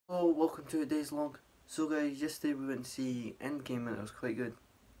welcome to today's log. So guys, yesterday we went to see Endgame and it was quite good.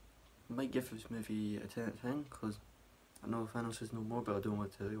 I might give this movie a 10 out of 10 because I know Thanos is no more, but I don't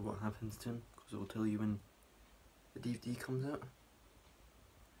want to tell you what happens to him because it will tell you when the DVD comes out.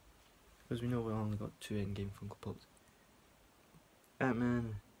 Because we know we only got 2 Endgame Funko Pops.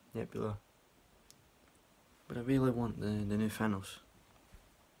 Ant-Man, Nebula. But I really want the new Thanos.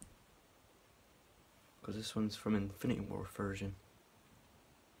 Because this one's from Infinity War version.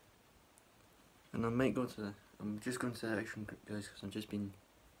 And I might go to I'm just going to the action group, guys, because I've just been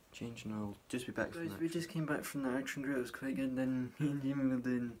changing. I'll just be back. Guys, we just came back from the action group. It was quite good. Then me and Jamie were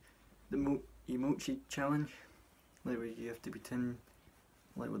doing the emoji challenge, like where you have to pretend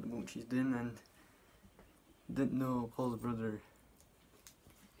like what the mochi's doing, and didn't know Paul's brother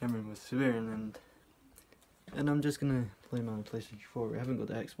Cameron was swearing, and I'm just gonna play my PlayStation 4. We haven't got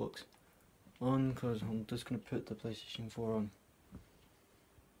the Xbox on because I'm just gonna put the PlayStation 4 on.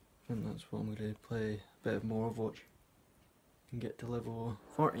 And that's what I'm going to play a bit more overwatch and get to level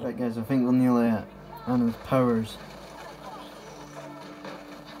 40. Right guys, I think we're nearly at Anna's powers.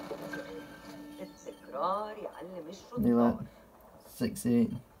 Nearly at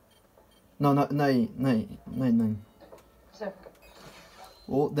 68. No, not 99.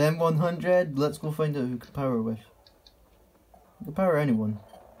 Oh, then 100. Let's go find out who can power with. You can power anyone.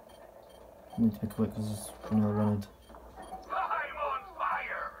 I need to be quick because we're nearly running.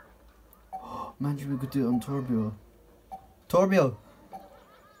 Imagine we could do it on Torbio. Torbio!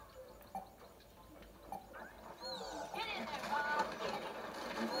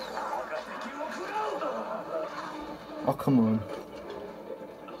 Oh, come on.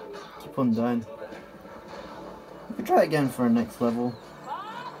 Keep on dying. We could try again for our next level.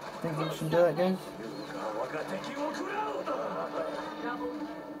 Think we should do it, guys?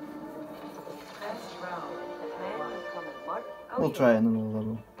 We'll try another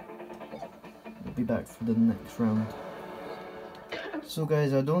level. Be back for the next round. So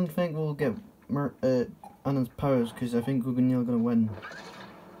guys, I don't think we'll get Anna's powers because I think we're nearly gonna win.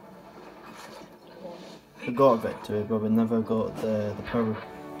 We got a victory, but we never got the power.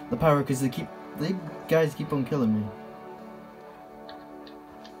 The power because they guys keep on killing me.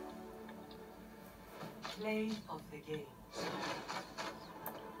 Play of the game.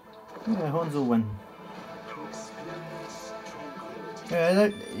 Yeah, Hans will win. Yeah,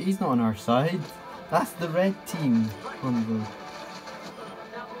 he's not on our side. That's the red team. Hanzo.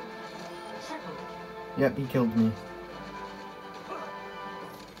 Yep, he killed me.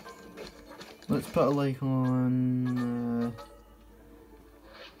 Let's put a like on.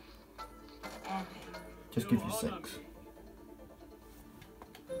 Just give you 6.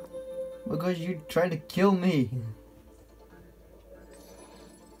 Because you trying to kill me.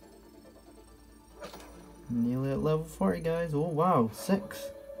 Nearly at level 40, guys. Oh wow,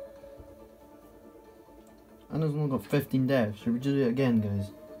 6. Anna's only got 15 deaths. Should we do it again,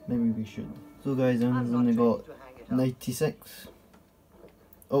 guys? Maybe we should. So guys, Anna's only got 96.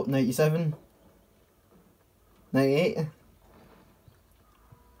 Oh, 97. 98. Wait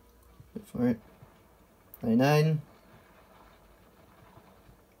for it. 99.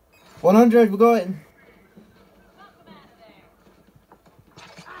 100, we got it!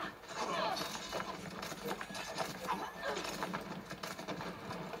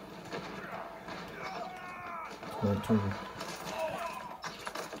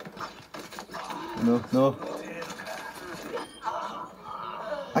 No.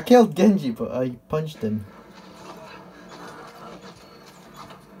 I killed Genji, but I punched him.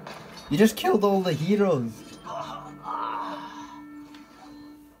 You just killed all the heroes. I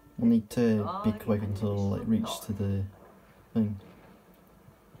need to be quick until it reaches to the thing.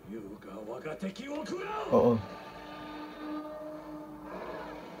 Uh-oh.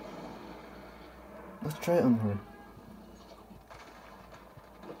 Let's try it on her.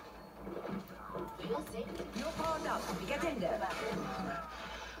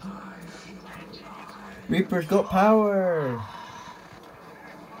 Reaper's got power!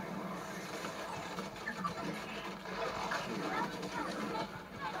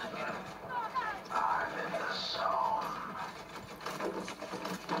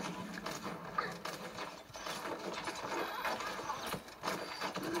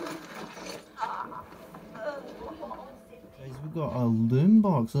 Guys, we've got a loom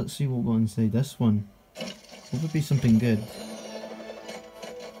box. Let's see what we'll go inside this one. Hope it'll be something good.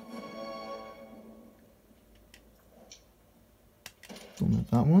 Don't like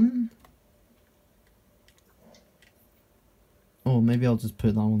that one. Oh, maybe I'll just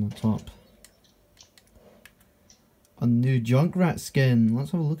put that one on the top. A new Junkrat skin.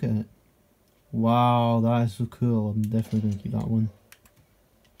 Let's have a look at it. Wow, that is so cool. I'm definitely going to keep that one.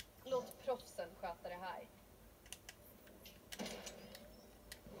 hide.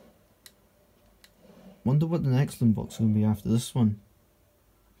 Wonder what the next Limbox is going to be after this one.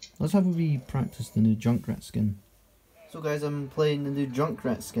 Let's have a wee practice the new Junkrat skin. So guys, I'm playing the new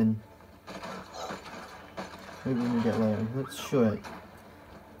Junkrat skin. Maybe when we get later. Let's show it.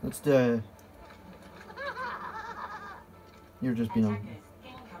 Let's do You're just being a...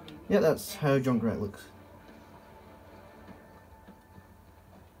 Yeah, that's how Junkrat looks.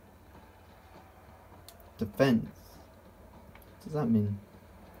 Defense. What does that mean?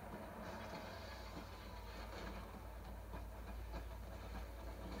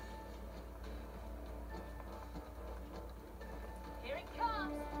 Here it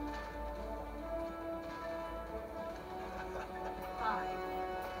comes. 5,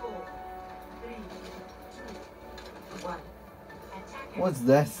 4, 3, 2, 1. What's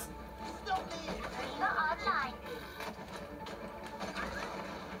this?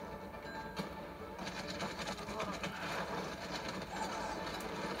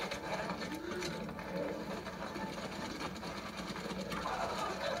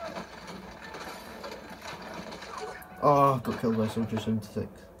 Oh, got killed by Soldier 76.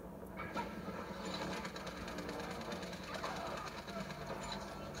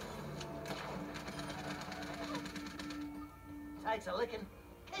 Takes a licking,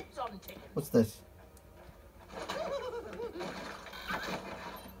 keeps on ticking. What's this?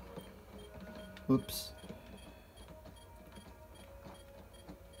 Oops.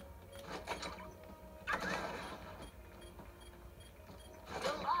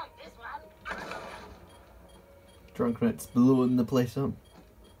 You'll like this one. Junkrat's blowing the place up.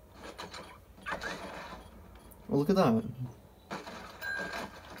 Oh, look at that.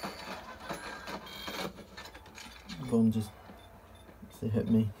 Bomb just... They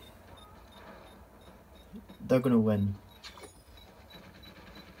hit me. They're gonna win.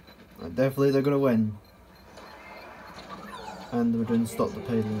 Definitely they're gonna win. And we're doing stop the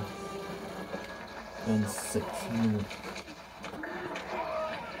payload in 6 minutes.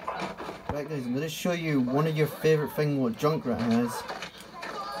 Right guys, I'm gonna show you one of your favourite things what Junkrat has.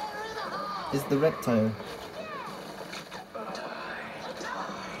 Is the reptile.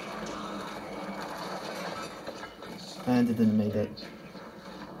 And it didn't make it.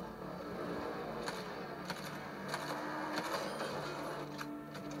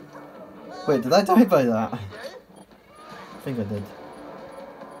 Wait, did I die by that? I think I did.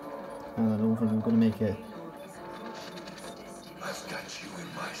 I don't think I'm gonna make it.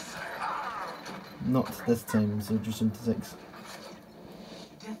 Not this time, so just into 6.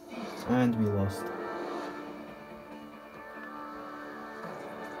 And we lost.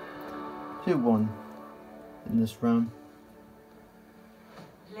 2-1 in this round.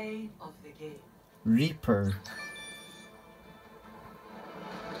 Play of the game. Reaper.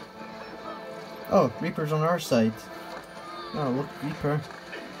 Oh, Reaper's on our side. Oh, look, Reaper.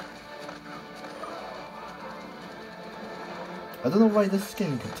 I don't know why this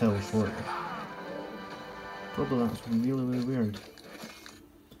skin could teleport. Probably that's really, really weird.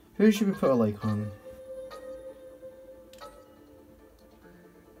 Who should we put a like on?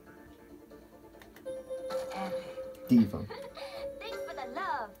 Diva. Thanks for the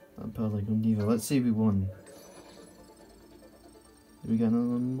love. I'll put a like on Diva. Let's see if we won. Did we get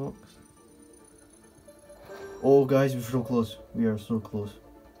another unbox? Oh guys, we're so close. We are so close.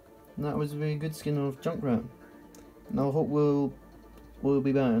 And that was a very good skin of Junkrat. And I hope we'll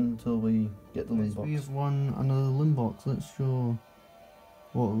be back until we get the Limbox. We've won another Limbox. Let's show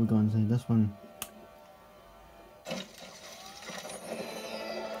what we're going to say. This one.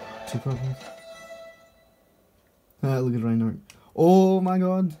 2 problems. Ah, look at Reinhardt. Oh my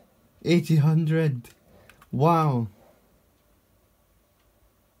god! 1800! Wow!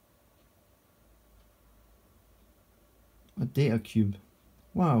 A data cube.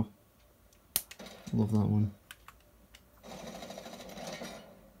 Wow. Love that one.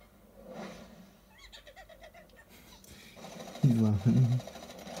 He's laughing.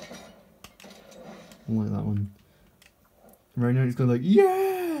 I like that one. Right now he's going like,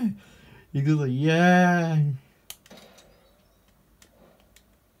 yeah! He goes like, yeah!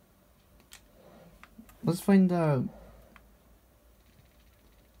 Let's find out.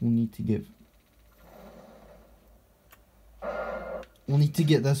 We'll need to get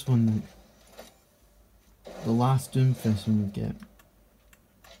this one. The last Doomfist one we get.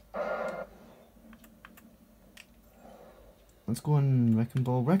 Let's go on Wrecking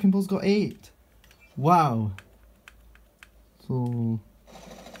Ball. Wrecking Ball's got 8. Wow. So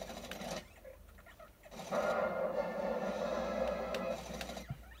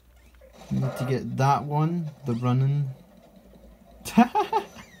we need to get that one, the running.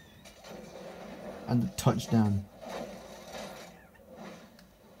 and the touchdown.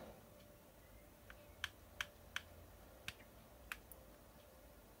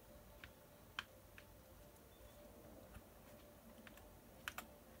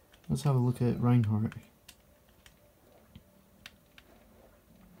 Let's have a look at Reinhardt.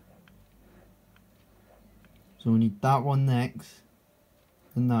 So we need that one next,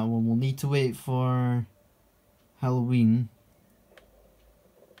 and that one. We'll need to wait for Halloween.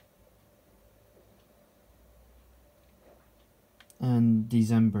 And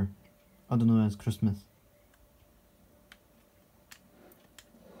December. I don't know, as Christmas.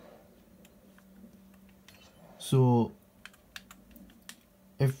 So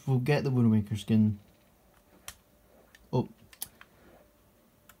if we'll get the Widowmaker skin. Oh,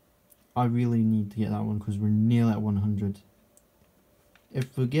 I really need to get that one because we're nearly at 100.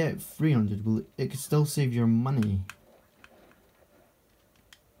 If we get 300, well, it could still save your money.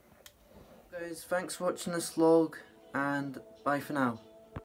 Guys, thanks for watching this vlog, and bye for now.